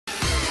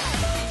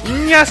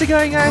How's it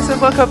going, guys,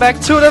 and welcome back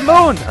to the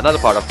moon! Another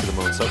part of To the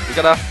Moon. So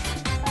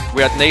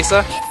we're at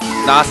NASA,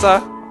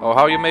 or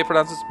how you may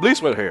pronounce this.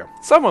 Please wait here.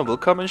 Someone will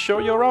come and show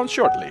you around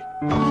shortly.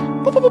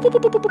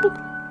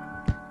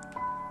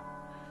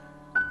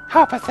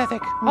 How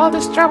pathetic. All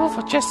this trouble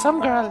for just some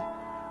girl.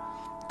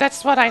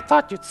 That's what I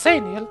thought you'd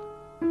say, Neil.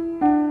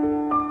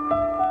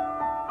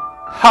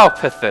 How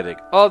pathetic.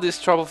 All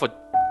this trouble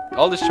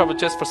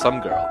just for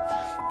some girl.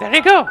 There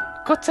you go.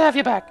 Good to have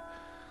you back.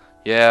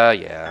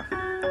 Yeah.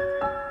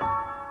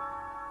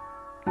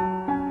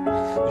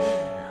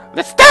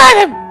 Let's start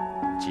him!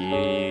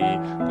 Gee.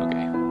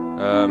 Okay.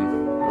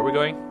 Where are we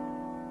going?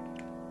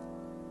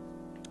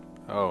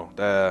 Oh,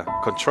 the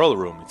control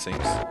room, it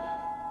seems.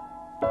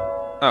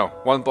 Oh,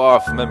 1 bar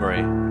of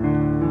memory.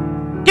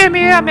 Give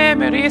me a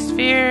memory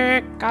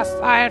sphere, cause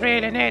I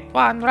really need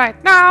one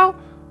right now.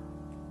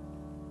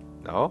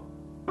 No?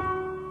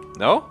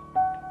 No?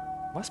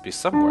 Must be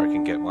somewhere I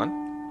can get one.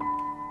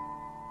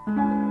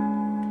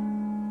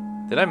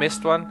 Did I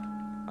miss one?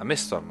 I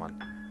missed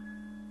someone.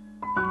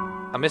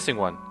 I'm missing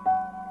one.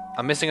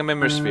 I'm missing a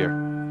memory sphere.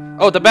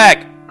 Oh, the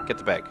bag! Get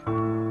the bag.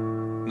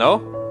 No?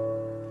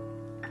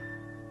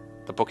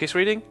 The book he's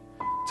reading?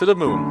 To the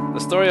Moon. A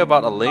story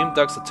about a lame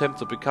duck's attempt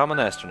to become an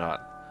astronaut.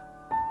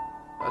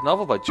 A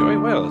novel by Joy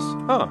Wells.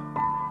 Huh.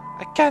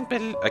 I can't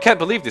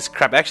believe this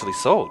crap actually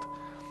sold.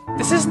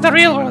 This isn't the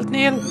real world,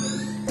 Neil.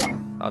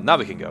 Oh, now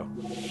we can go.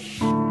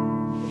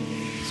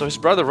 So his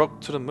brother wrote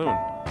To the Moon.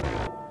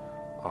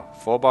 Oh,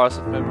 4 bars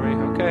of memory.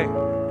 Okay.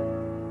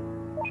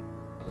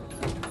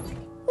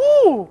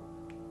 Ooh!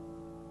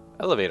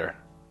 Elevator.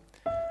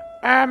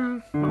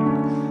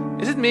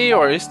 Is it me,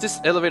 or is this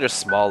elevator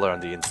smaller on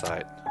the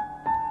inside?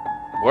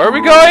 Where are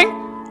we going?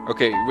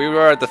 Okay, we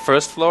were at the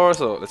first floor,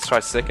 so let's try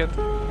second.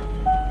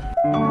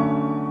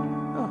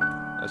 Oh,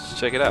 let's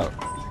check it out.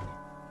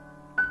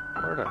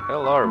 Where the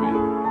hell are we?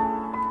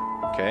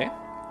 Okay.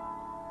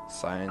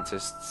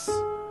 Scientists.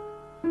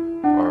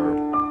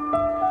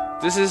 Or...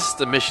 This is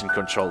the Mission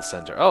Control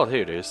Center. Oh,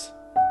 here it is.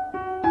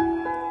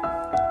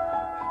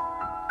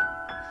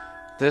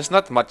 There's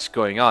not much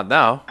going on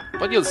now,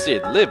 but you'll see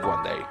it live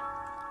one day.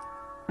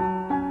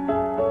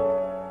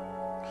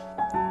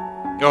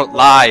 Oh,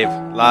 live.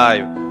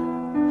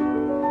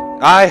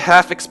 I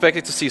half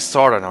expected to see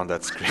Sauron on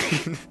that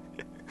screen.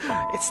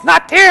 It's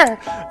not there!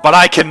 But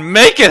I can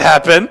make it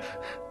happen!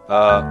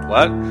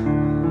 What?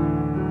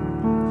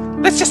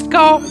 Let's just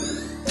go!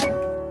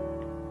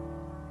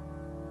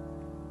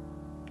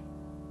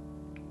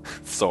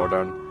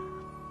 Sauron.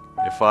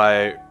 If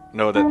I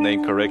know that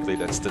name correctly,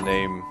 that's the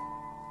name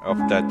of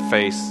that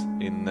face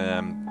in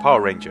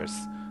Power Rangers.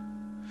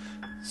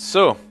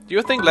 So, do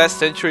you think last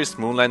century's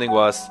moon landing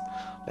was...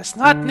 Let's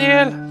not,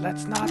 Neil.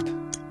 Let's not.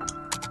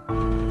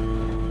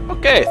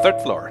 Okay,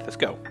 3rd floor. Let's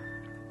go.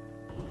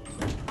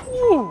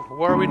 Ooh,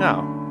 where are we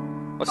now?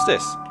 What's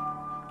this?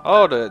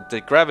 Oh,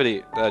 the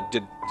gravity,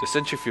 the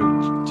centrifuge.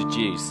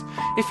 Jeez.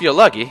 If you're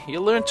lucky,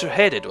 you'll learn to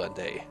hate it one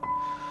day.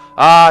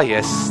 Ah,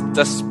 yes,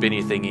 the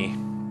spinny thingy.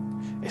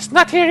 It's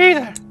not here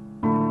either.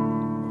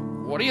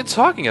 What are you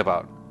talking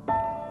about?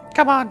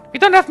 Come on, we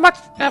don't have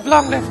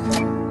long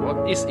left.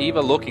 What is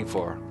Eva looking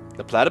for?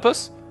 The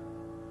platypus?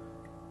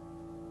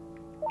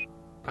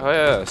 Oh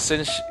yeah,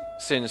 since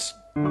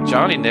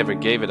Johnny never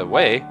gave it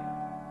away.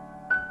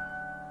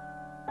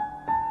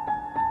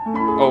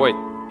 Oh wait,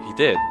 he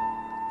did.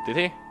 Did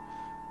he?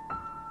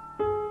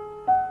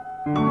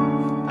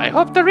 I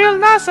hope the real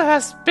NASA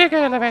has bigger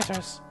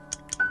elevators.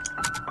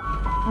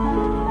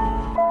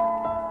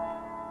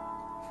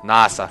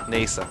 NASA.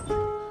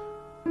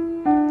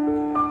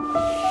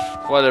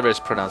 Whatever is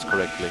pronounced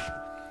correctly.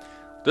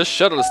 This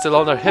shuttle is still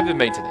under heavy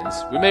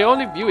maintenance. We may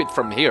only view it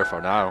from here for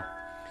now.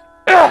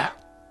 Ugh!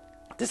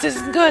 This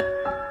isn't good.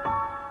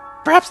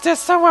 Perhaps there's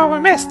somewhere we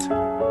missed.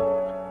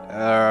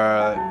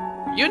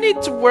 You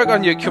need to work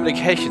on your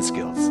communication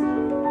skills.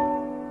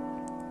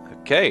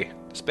 Okay,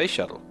 space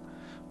shuttle.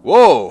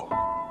 Whoa!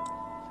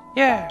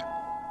 Yeah.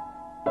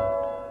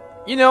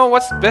 You know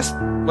what's the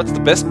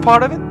best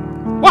part of it?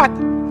 What?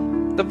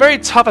 The very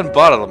top and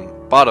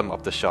bottom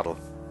of the shuttle.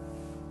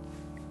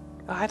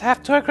 I'd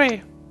have to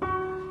agree.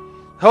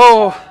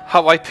 Oh,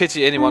 how I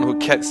pity anyone who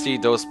can't see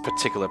those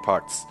particular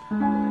parts.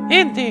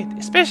 Indeed,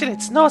 especially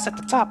its nose at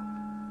the top.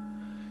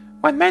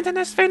 When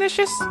maintenance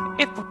finishes,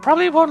 it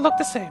probably won't look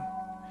the same.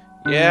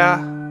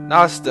 Yeah,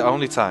 now's the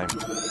only time.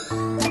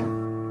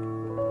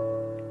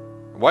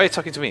 Why are you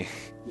talking to me?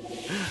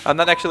 I'm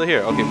not actually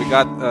here. Okay, we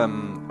got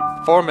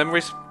 4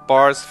 memory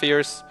bars,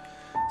 spheres.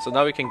 So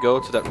now we can go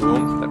to that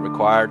room that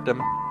required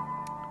them.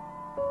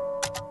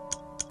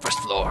 1st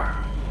floor.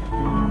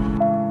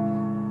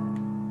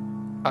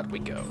 Out we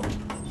go.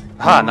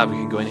 Ah, now we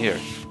can go in here.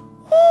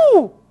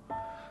 Woo!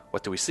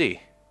 What do we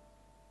see?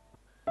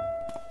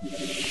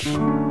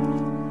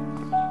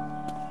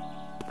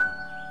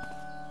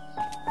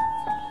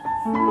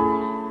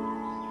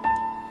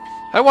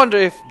 I wonder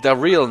if the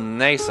real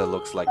NASA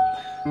looks like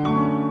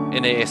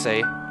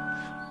NASA.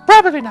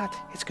 Probably not.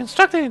 It's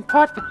constructed in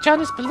part with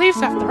Johnny's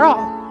beliefs after all.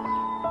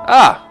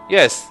 Ah,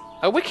 yes.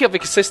 A wiki of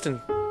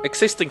existing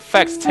existing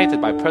facts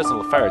tainted by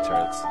personal fairy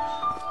tales.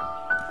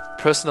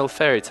 Personal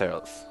fairy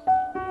tales.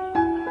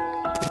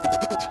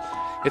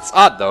 It's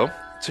odd, though,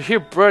 to hear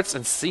birds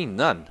and see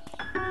none.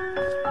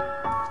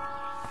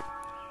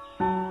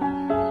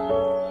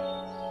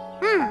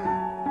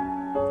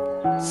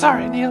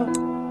 Sorry, Neil.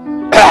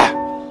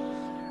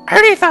 I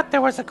really thought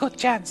there was a good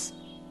chance.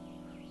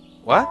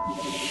 What?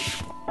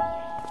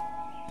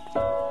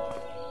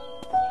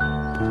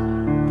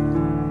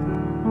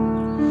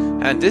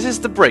 And this is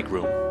the break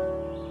room.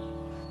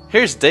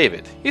 Here's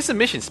David. He's a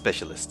mission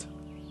specialist.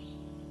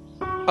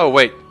 Oh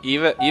wait,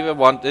 Eva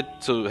wanted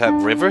to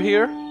have River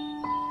here?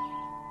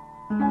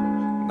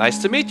 Nice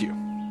to meet you.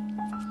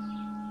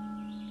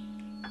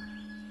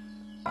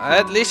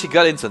 At least he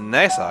got into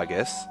NASA, I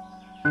guess.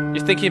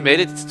 You think he made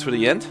it to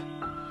the end?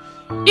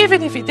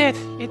 Even if he did,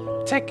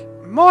 it'd take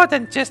more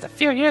than just a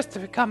few years to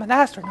become an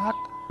astronaut.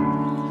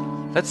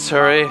 Let's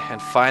hurry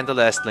and find the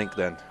last link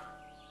then.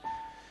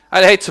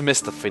 I'd hate to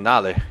miss the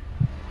finale.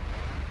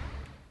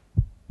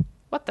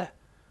 What the?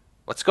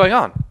 What's going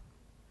on?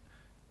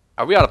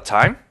 Are we out of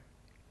time?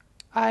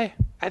 I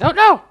don't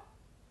know.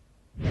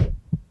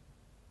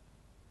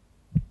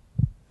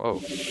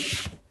 Whoa.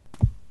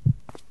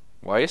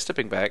 Why are you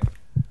stepping back?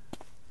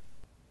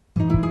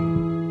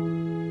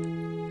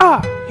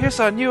 Ah, here's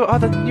our new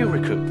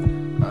recruit.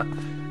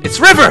 It's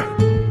River!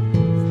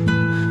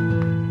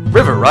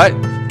 River, right?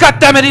 God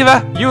damn it,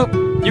 Eva!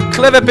 You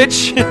clever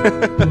bitch!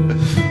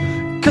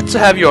 Good to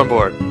have you on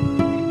board.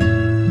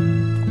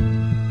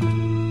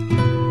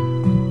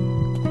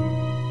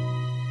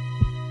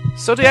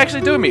 So they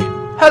actually do meet.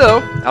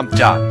 Hello, I'm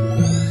John.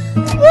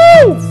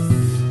 Woo!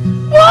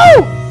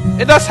 Woo!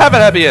 It does have a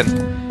happy end.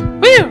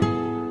 Woo!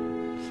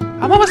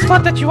 I'm almost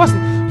glad that you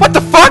wasn't. What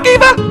the fuck,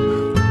 Eva?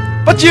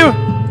 But you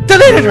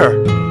deleted her!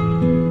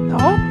 No,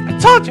 I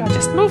told you, I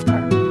just moved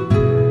her.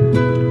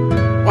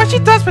 What she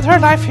does with her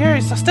life here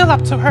is still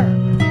up to her.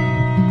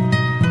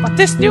 But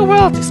this new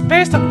world is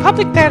based on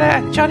public data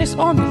and Johnny's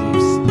own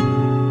beliefs.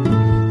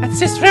 And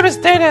since River's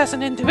data as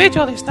an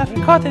individual is not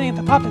recorded in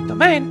the public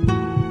domain,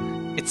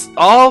 it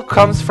all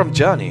comes from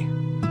Johnny.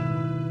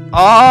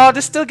 Oh,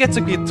 they still get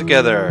to be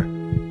together.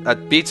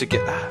 Be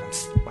together.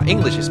 My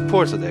English is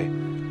poor today.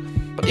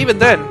 But even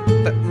then,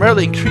 that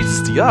merely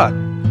increases the odd.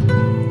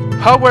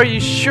 How were you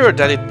sure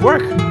that it'd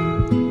work?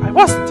 I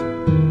wasn't.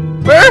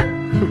 Where?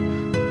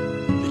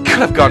 It could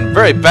have gone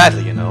very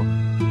badly, you know.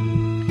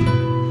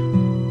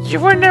 You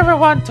were never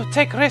one to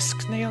take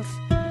risks, Neil.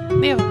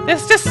 Neil,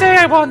 let's just say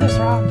I won this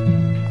round.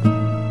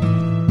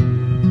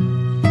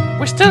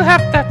 We still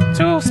have that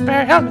 2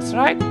 spare helmets,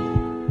 right?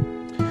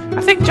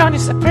 I think Johnny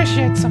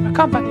appreciates some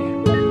company.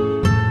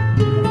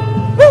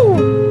 Woo!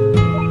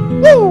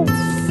 Woo!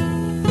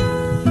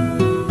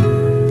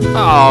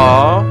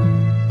 Aww.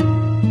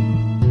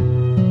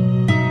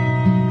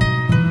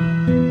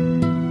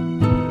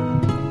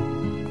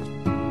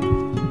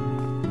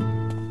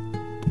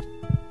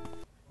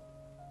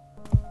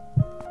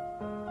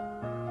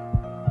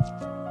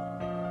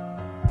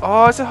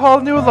 Oh, it's a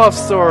whole new love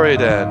story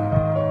then.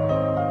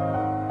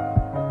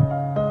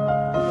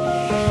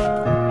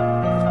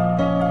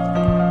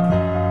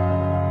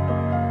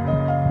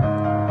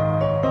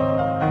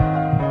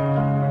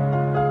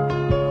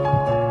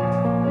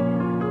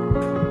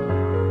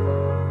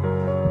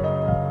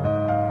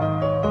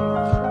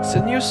 It's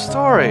a new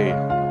story.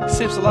 It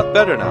seems a lot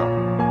better now.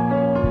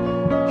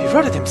 He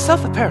wrote it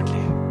himself,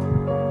 apparently.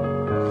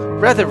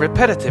 Rather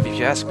repetitive, if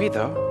you ask me,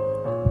 though.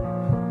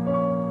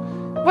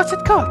 What's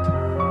it called?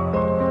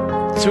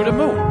 To the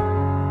Moon.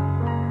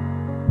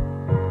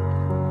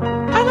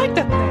 I like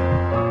that name.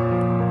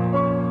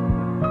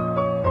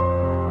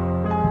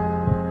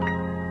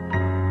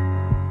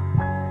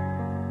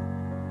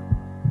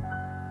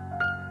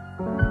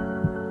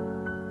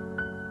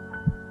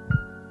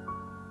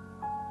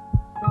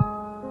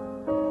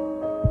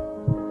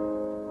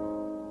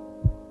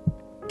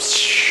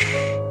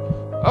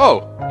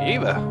 Oh,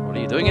 Eva, what are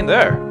you doing in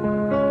there?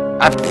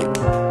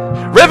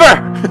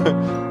 River!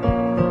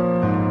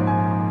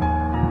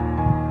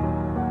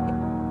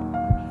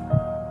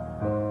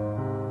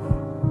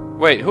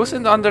 Wait, who's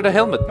in under the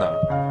helmet now?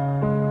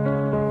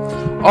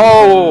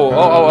 Oh,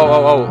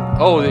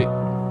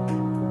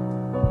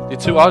 the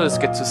 2 others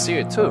get to see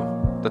it too.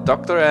 The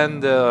doctor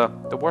and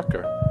the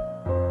worker.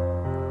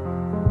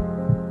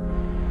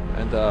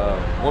 And the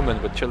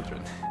woman with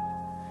children.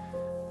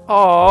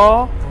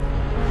 Aww.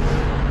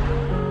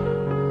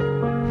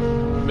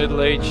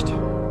 Middle-aged.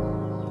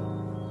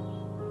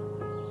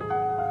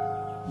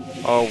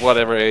 Or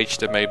whatever age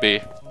they may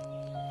be.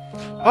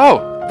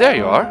 Oh, there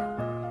you are.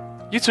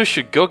 You two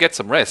should go get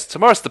some rest.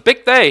 Tomorrow's the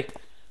big day.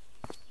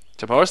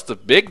 Tomorrow's the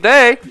big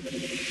day.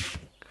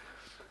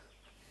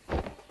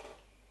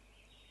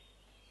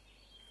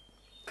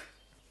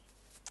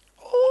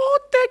 Oh,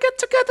 they get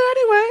together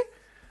anyway.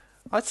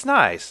 That's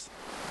nice.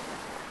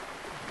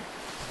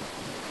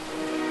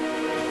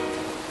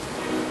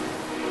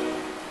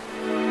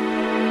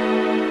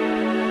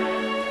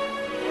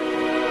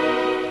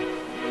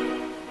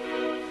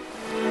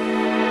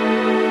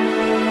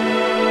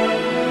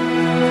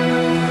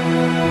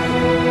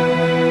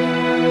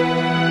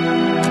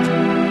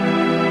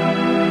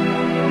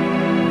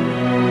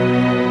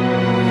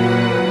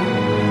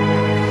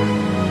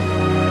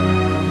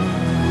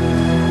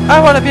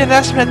 want to be an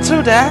astronaut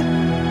too,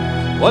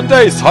 Dad. One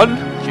day, son,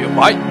 you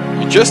might.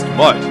 You just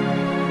might.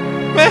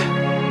 Meh.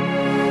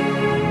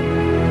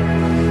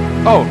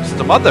 Oh, it's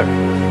the mother.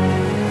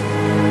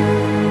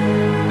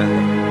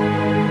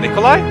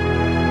 Nikolai?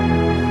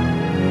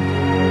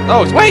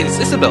 Oh, wait, it's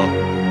Isabel.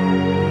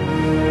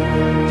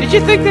 Did you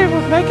think they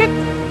would make it?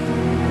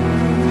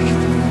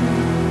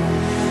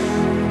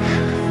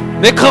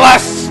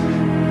 Nicholas!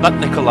 Not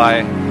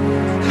Nikolai.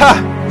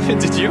 Ha!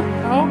 Did you?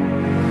 No.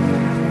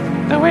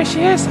 The way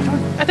she is,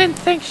 I didn't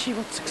think she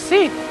would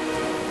succeed.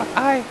 But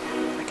I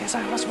guess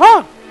I was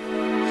wrong.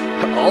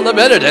 All the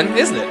better then,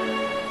 isn't it?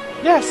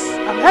 Yes,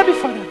 I'm happy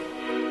for them.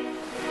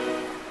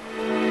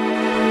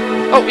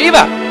 Oh,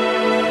 Eva!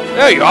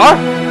 There you are!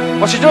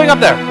 What's she doing up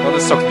there? Well,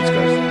 let's talk to these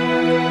guys.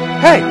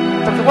 Hey,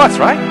 Dr. Watts,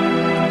 right?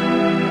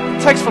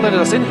 Thanks for letting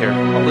us in here.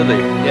 Oh, Lily.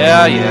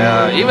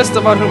 Yeah. Eva's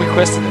the one who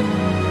requested it.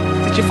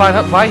 Did you find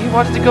out why he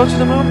wanted to go to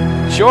the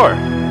moon? Sure.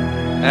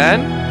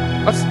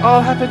 And? What's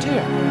all happened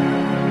here?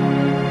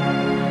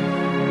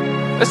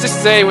 Let's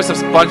just say it was a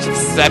bunch of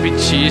sappy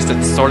cheese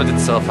that sorted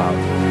itself out.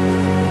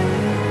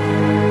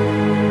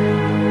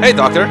 Hey,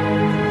 Doctor.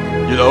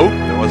 You know,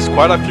 there was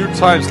quite a few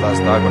times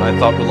last night when I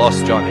thought we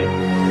lost Johnny.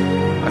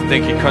 I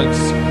think he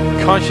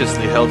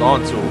consciously held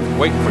on to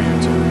wait for you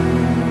two.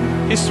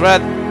 He's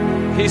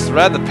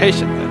rather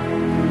patient then.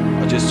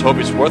 I just hope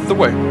it's worth the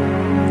wait.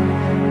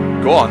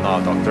 Go on now,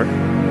 Doctor.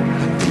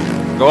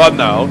 Go on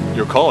now.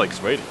 Your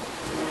colleague's waiting.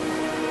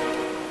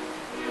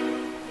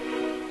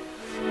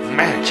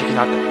 Man, checking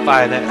out that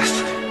fine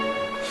ass.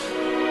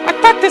 I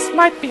thought this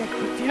might be a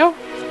good deal.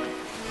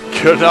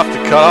 Good enough to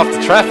cut off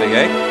the traffic,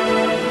 eh?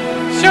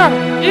 Sure,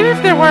 even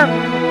if there were.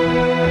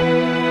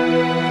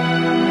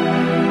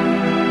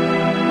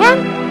 Well,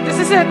 this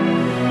is it.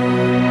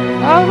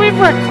 All we've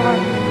worked for.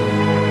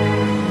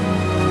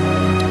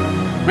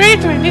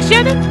 Ready to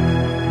initiate it?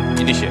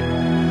 Initiate.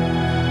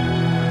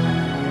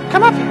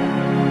 Come up here.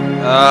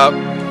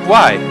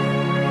 Why?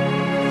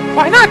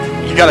 Why not?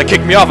 You gotta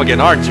kick me off again,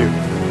 aren't you?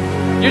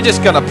 You're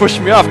just gonna push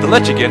me off the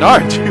ledge again,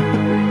 aren't you?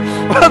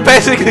 Well,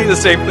 basically the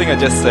same thing I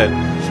just said.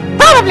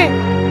 Probably.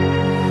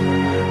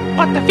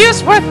 But the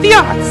view's worth the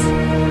odds.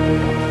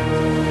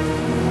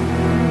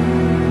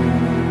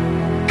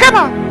 Come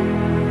on.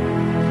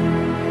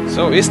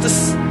 So is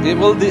this?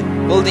 Will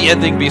the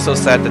ending be so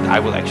sad that I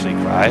will actually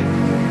cry?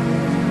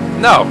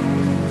 No,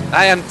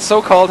 I am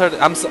so cold.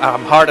 I'm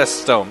hard as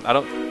stone. I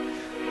don't.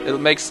 It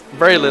makes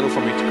very little for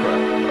me to cry.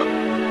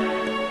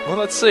 Well,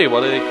 let's see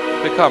what it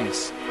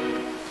becomes.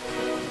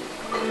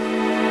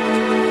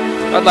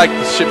 Not like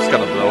the ship's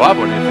gonna blow up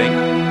or anything.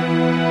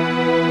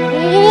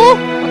 Ooh,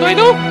 what do I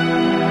do?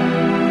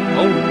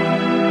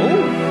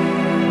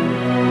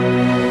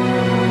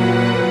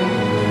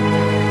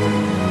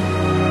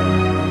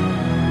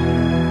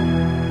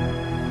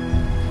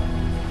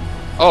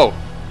 Oh,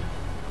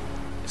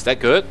 is that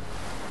good?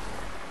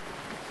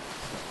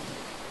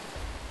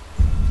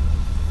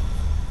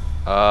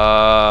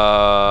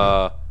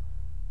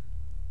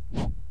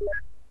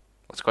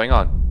 What's going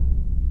on?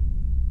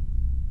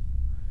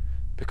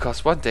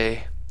 Because one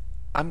day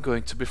I'm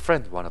going to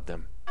befriend one of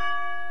them.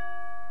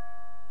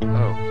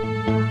 Oh.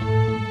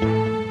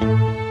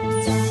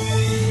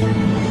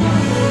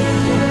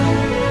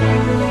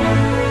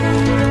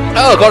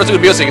 Oh, according to the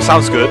music, it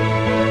sounds good.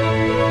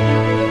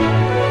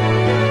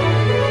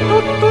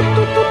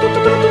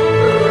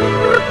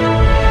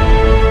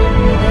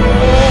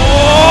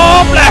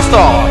 Oh, blast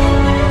off!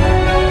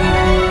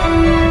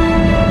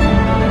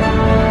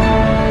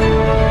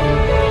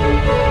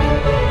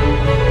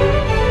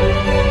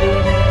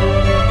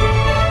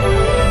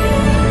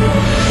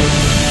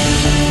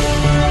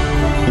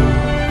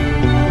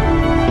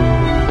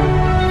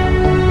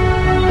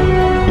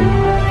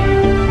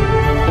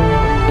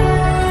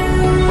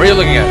 What are you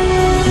looking at?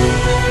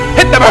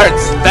 Hit the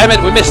birds! Damn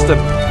it, we missed them!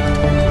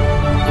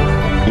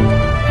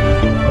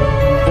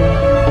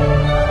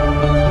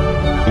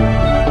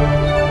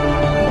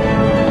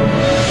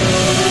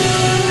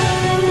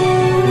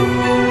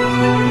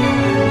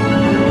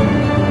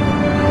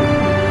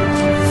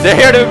 They're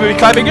here to be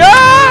climbing.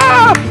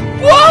 Ah!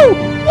 Whoa!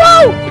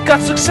 Whoa! We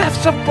got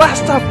successful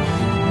blast off!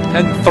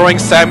 And throwing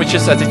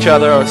sandwiches at each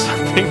other or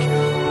something.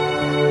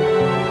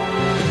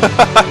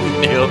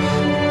 Neil.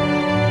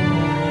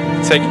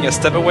 Taking a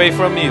step away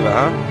from Eva,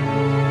 huh?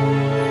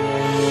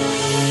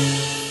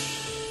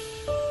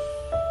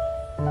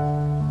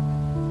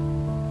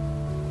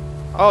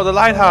 Oh, the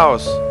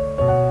lighthouse!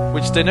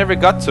 Which they never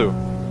got to.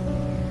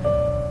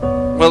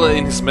 Well,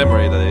 in his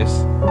memory, that is.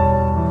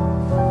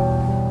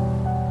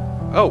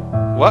 Oh,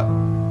 what?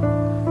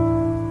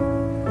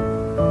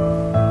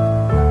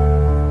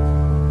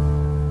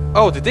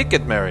 Oh, they did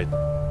get married.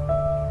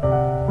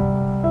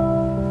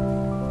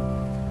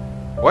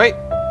 Wait.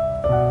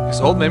 His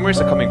old memories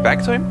are coming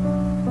back to him?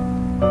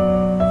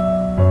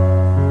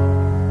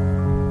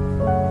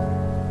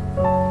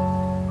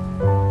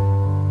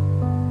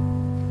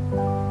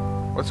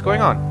 What's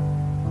going on?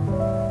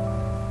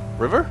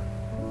 River?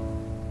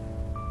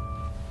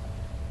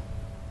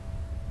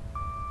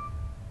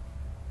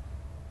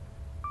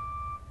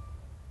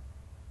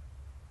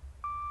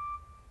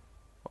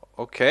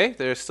 Okay,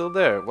 they're still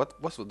there.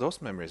 What's with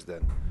those memories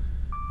then?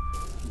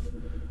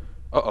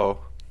 Uh-oh.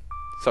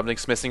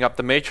 Something's messing up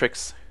the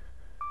matrix.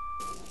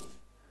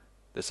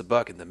 There's a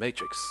bug in the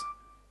matrix.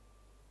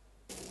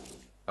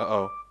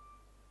 Uh-oh.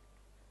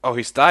 Oh,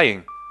 he's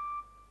dying.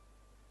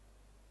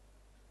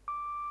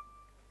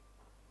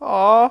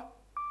 Aww.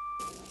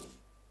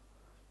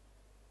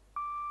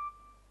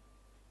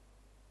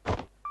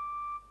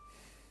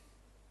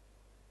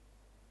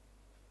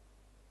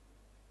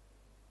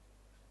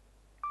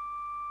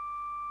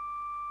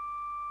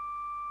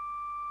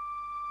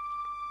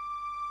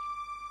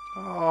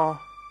 Aww.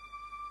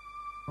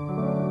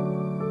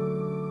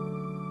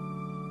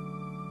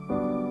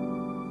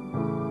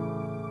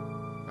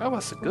 That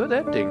was a good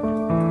ending.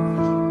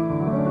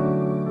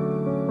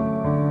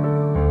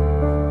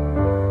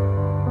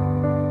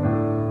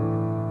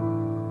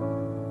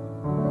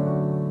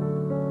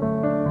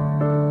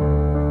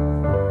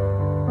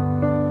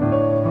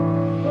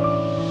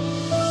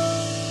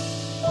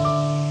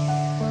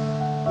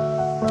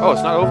 Oh,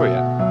 it's not over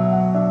yet.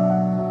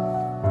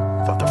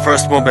 From the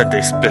first moment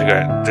they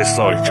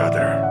saw each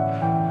other,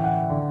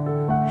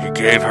 he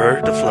gave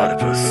her the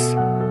platypus,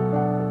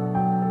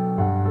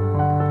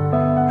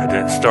 and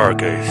then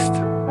stargazed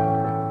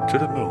to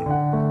the moon.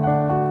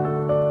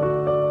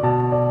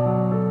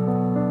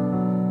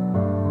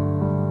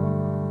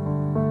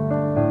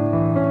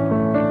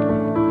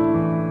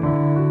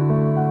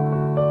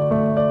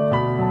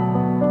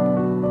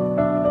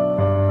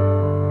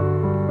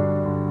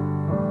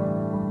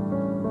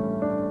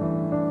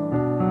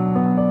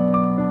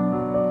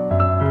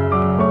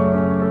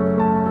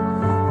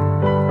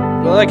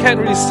 Well, I can't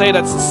really say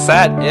that's a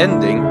sad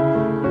ending.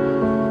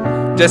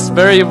 Just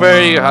very,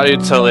 very, how do you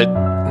tell it,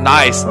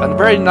 nice, and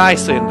very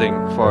nice ending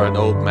for an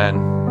old man.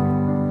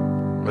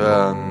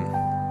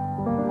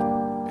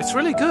 It's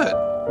really good,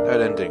 that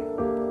ending.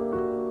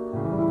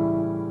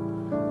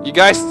 You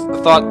guys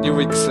thought you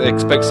would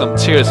expect some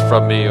tears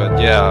from me, but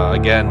yeah,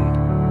 again,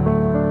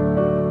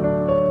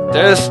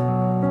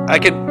 I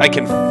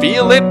can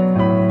feel it,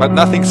 but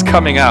nothing's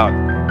coming out.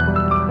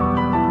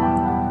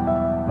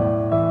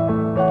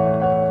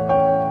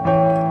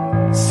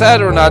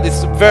 Sad or not,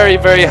 it's a very,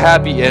 very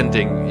happy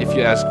ending, if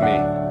you ask me.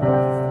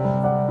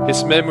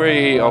 His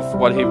memory of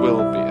what he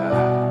will be,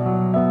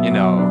 you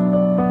know.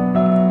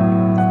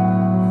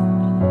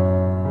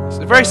 It's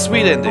a very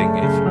sweet ending,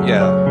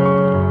 yeah.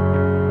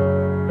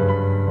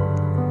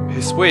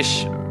 His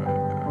wish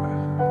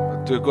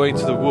to going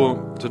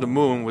to the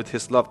moon with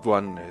his loved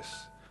one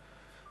is,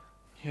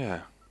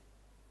 yeah.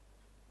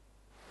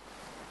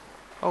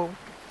 Oh,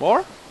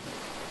 more?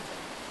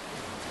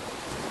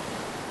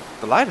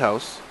 The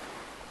lighthouse?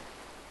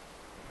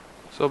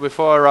 So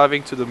before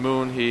arriving to the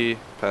moon, he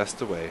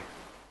passed away.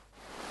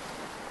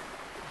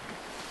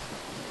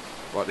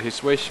 But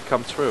his wish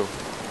come true.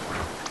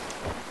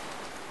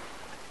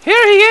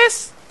 Here he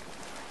is!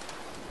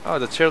 Oh,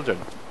 the children.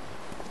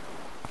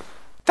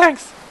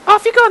 Thanks.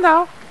 Off you go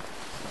now.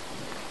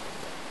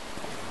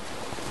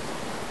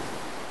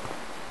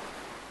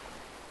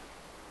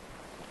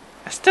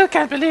 I still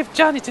can't believe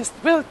Johnny just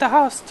built the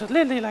house to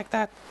Lily like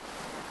that.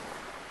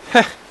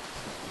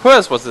 Who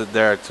else was it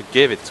there to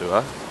give it to,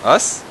 huh?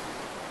 Us?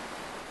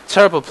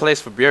 Terrible place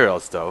for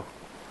burials, though.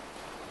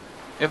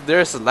 If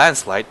there's a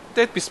landslide,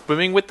 they'd be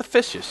swimming with the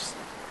fishes.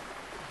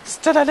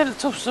 Still a little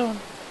too soon.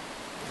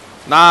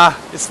 Nah,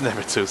 it's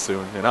never too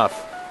soon. Enough.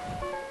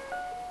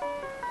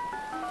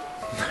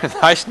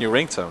 Nice new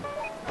ringtone.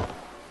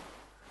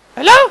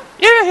 Hello?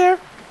 You're here.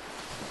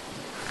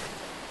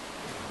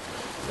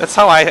 That's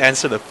how I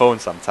answer the phone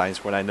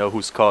sometimes when I know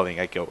who's calling.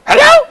 I go,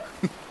 Hello?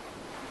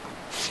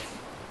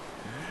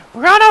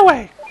 We're on our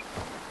way.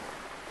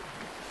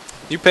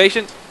 "You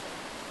patient?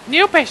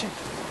 New patient.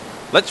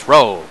 Let's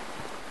roll."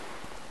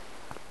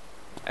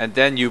 And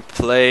then you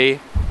play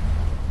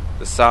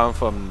the sound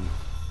from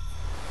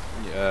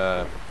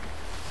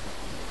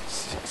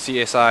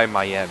CSI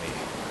Miami,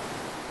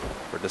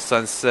 where the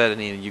sun set and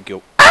then you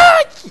go,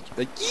 "Ah,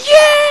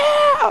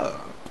 yeah!"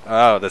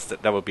 Oh,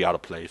 that would be out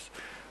of place.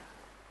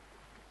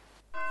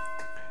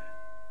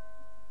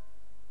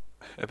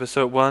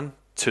 Episode 1,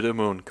 To the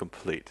Moon,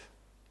 complete.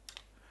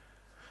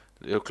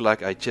 Look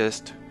like I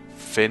just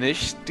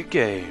finished the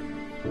game.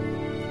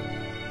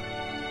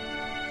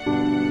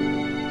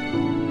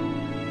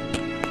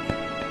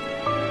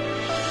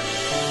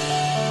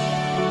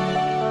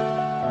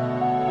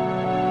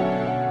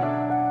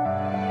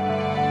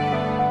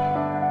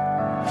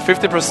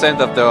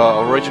 %50 of the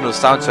original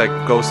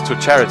soundtrack goes to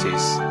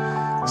charities.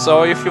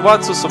 So if you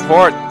want to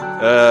support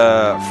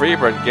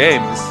Freeburn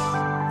games,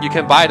 you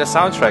can buy the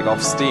soundtrack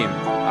off Steam.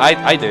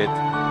 I did,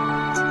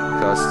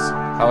 because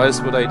how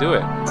else would I do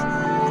it?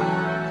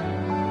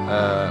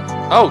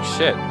 Oh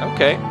shit,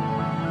 okay.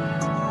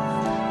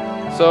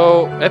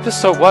 So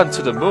episode 1,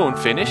 To the Moon,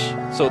 finish.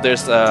 So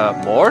there's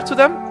more to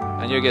them?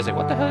 And you're guessing,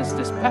 what the hell is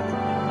this pattern?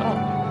 Oh,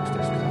 what's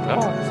this?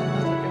 Oh, this is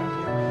another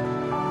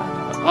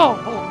guarantee. Oh,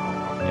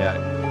 yeah.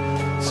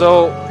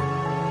 So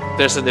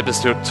there's an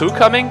episode 2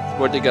 coming,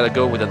 where they gotta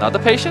go with another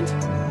patient?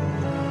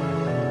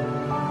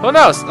 Who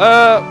knows?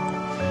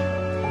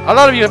 A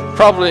lot of you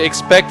probably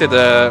expected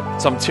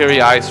some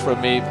teary eyes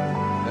from me,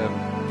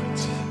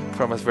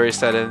 from a very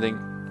sad ending.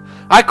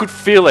 I could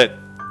feel it.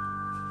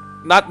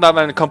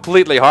 Not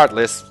completely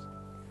heartless,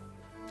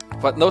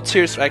 but no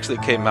tears actually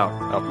came out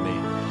of me.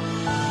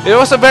 It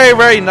was a very,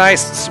 very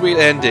nice, sweet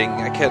ending.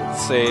 I can't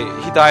say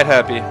he died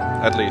happy.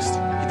 At least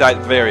he died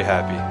very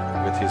happy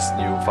with his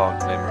newfound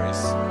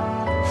memories.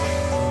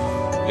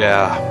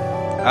 Yeah,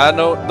 I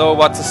don't know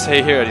what to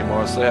say here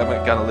anymore, so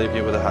I'm gonna leave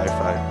you with a high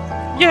five.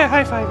 Yeah,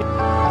 high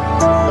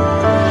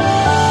five.